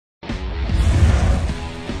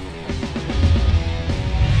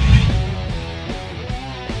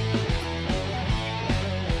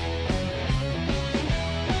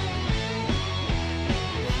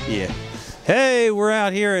Hey, we're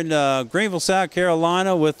out here in Greenville, South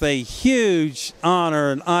Carolina with a huge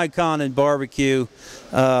honor and icon in barbecue,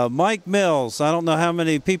 Mike Mills. I don't know how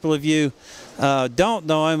many people of you don't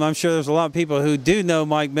know him. I'm sure there's a lot of people who do know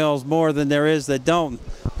Mike Mills more than there is that don't.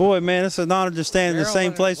 Boy, man, it's an honor to stand in the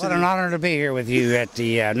same place. What an honor to be here with you at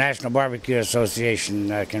the National Barbecue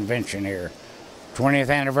Association convention here. 20th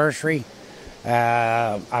anniversary.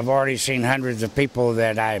 I've already seen hundreds of people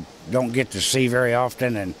that I don't get to see very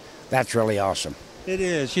often, and that's really awesome. It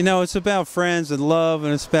is. You know, it's about friends and love,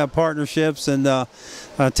 and it's about partnerships. And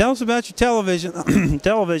tell us about your television.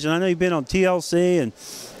 Television. I know you've been on TLC, and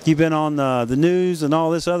you've been on the news and all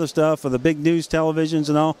this other stuff for the big news televisions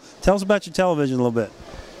and all. Tell us about your television a little bit.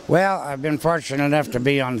 Well, I've been fortunate enough to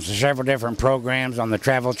be on several different programs on the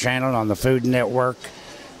Travel Channel, on the Food Network.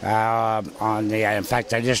 In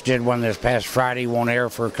fact, I just did one this past Friday. Won't air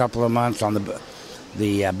for a couple of months on the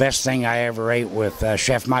best thing I ever ate with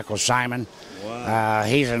Chef Michael Simon. Wow.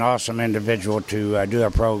 He's an awesome individual to do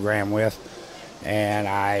a program with. And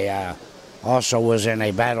I also was in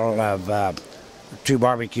a battle of two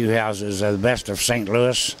barbecue houses, the best of St.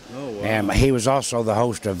 Louis. Oh, wow. And he was also the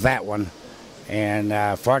host of that one.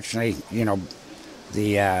 And fortunately, you know,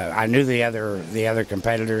 I knew the other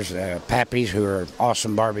competitors, Pappy's, who are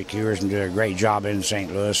awesome barbecuers and do a great job in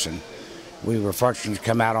St. Louis, and we were fortunate to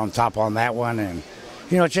come out on top on that one. And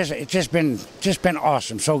you know, it's just been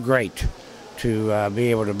awesome, so great to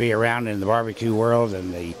be able to be around in the barbecue world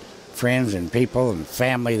and the friends and people and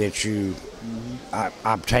family that you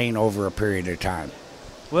obtain over a period of time.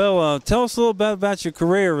 Well, tell us a little bit about your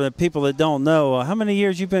career that people that don't know. How many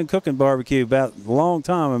years you've been cooking barbecue? About a long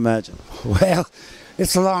time, I imagine. Well,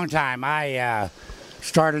 it's a long time. I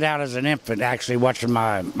started out as an infant actually watching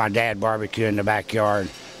my dad barbecue in the backyard.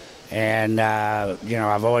 And, you know,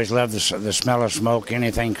 I've always loved the smell of smoke.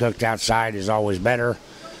 Anything cooked outside is always better.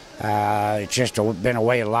 It's just been a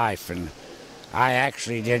way of life. And I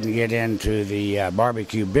actually didn't get into the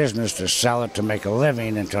barbecue business to sell it to make a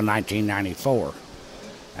living until 1994.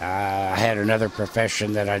 I had another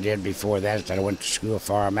profession that I did before that I went to school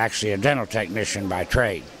for. I'm actually a dental technician by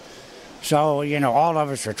trade. So, you know, all of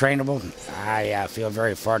us are trainable. I feel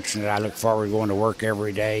very fortunate. I look forward to going to work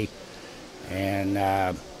every day.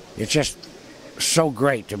 And it's just so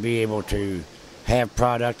great to be able to have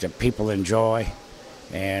product that people enjoy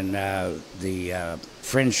and the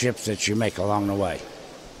friendships that you make along the way.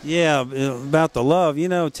 Yeah, about the love. You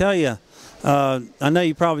know, tell you, I know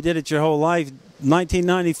you probably did it your whole life.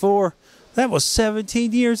 1994, that was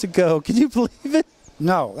 17 years ago. Can you believe it?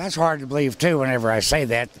 No, that's hard to believe, too, whenever I say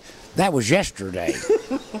that. That was yesterday.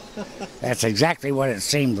 That's exactly what it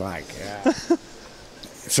seemed like.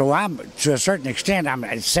 So I'm, to a certain extent, I'm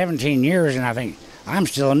at 17 years, and I think I'm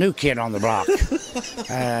still a new kid on the block.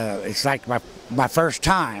 It's like my first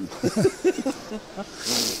time.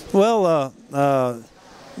 Well,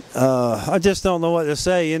 I just don't know what to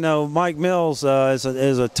say. You know, Mike Mills is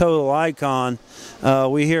a total icon.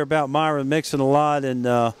 We hear about Myron Mixon a lot and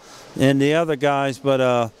the other guys,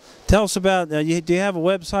 but tell us about, do you have a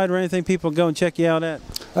website or anything people can go and check you out at?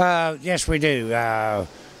 Yes, we do.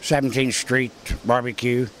 17th Street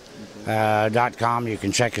Barbecue.com. You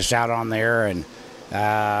can check us out on there, and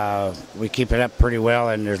we keep it up pretty well,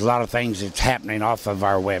 and there's a lot of things that's happening off of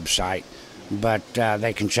our website. But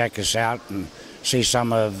they can check us out and see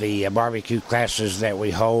some of the barbecue classes that we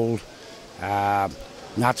hold.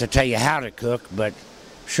 Not to tell you how to cook, but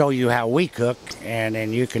show you how we cook, and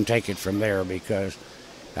then you can take it from there, because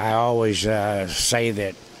I always say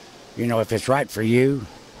that, you know, if it's right for you,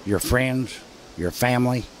 your friends, your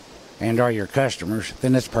family, and or your customers,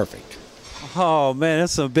 then it's perfect. Oh, man,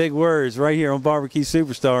 that's some big words right here on Barbecue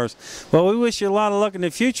Superstars. Well, we wish you a lot of luck in the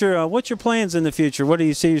future. What's your plans in the future? What do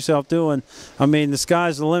you see yourself doing? I mean, the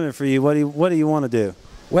sky's the limit for you. What do you want to do?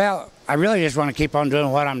 Well, I really just want to keep on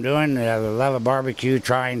doing what I'm doing. The love of barbecue,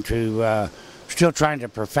 still trying to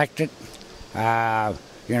perfect it.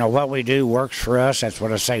 You know, what we do works for us. That's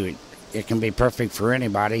what I say. It can be perfect for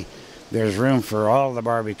anybody. There's room for all the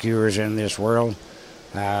barbecuers in this world.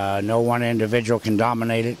 No one individual can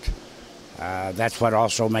dominate it. That's what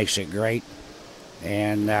also makes it great.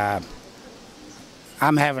 And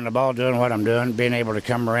I'm having a ball doing what I'm doing, being able to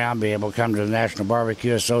come around, be able to come to the National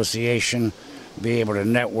Barbecue Association, be able to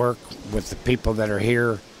network with the people that are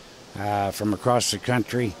here from across the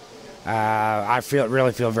country. I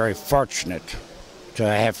really feel very fortunate to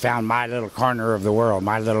have found my little corner of the world,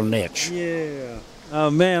 my little niche. Yeah.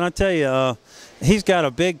 Man, I tell you, he's got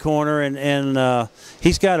a big corner, and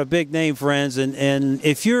he's got a big name, friends. And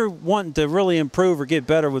if you're wanting to really improve or get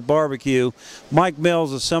better with barbecue, Mike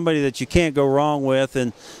Mills is somebody that you can't go wrong with.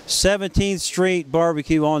 And 17th Street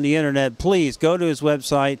Barbecue on the internet, please go to his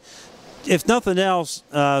website. If nothing else,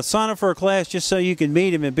 sign up for a class just so you can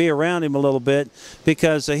meet him and be around him a little bit,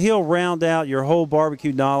 because he'll round out your whole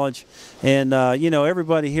barbecue knowledge. And, you know,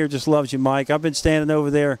 everybody here just loves you, Mike. I've been standing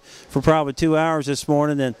over there for probably 2 hours this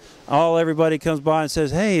morning, and everybody comes by and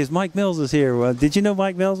says, hey, is Mike Mills is here? Well, did you know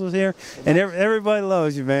Mike Mills was here? And everybody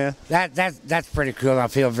loves you, man. That's pretty cool. I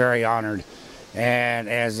feel very honored. And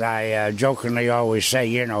as I jokingly always say,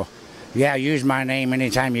 you know, yeah, use my name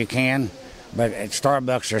anytime you can. But at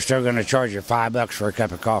Starbucks, they're still going to charge you $5 for a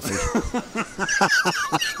cup of coffee.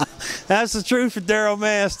 That's the truth for Daryl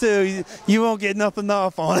Mass, too. You won't get nothing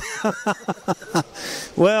off on it.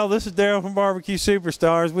 Well, this is Daryl from Barbecue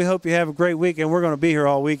Superstars. We hope you have a great weekend. We're going to be here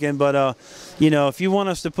all weekend. But, you know, if you want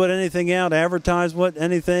us to put anything out, advertise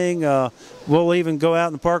anything, we'll even go out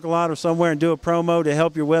in the parking lot or somewhere and do a promo to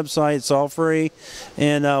help your website. It's all free.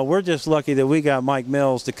 And we're just lucky that we got Mike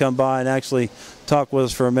Mills to come by and actually talk with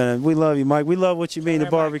us for a minute. We love you, Mike. We love what you mean to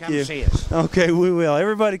barbecue. Come see us. Okay, we will.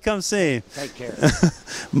 Everybody come see him. Take care.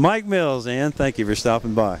 Mike Mills, and thank you for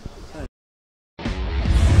stopping by.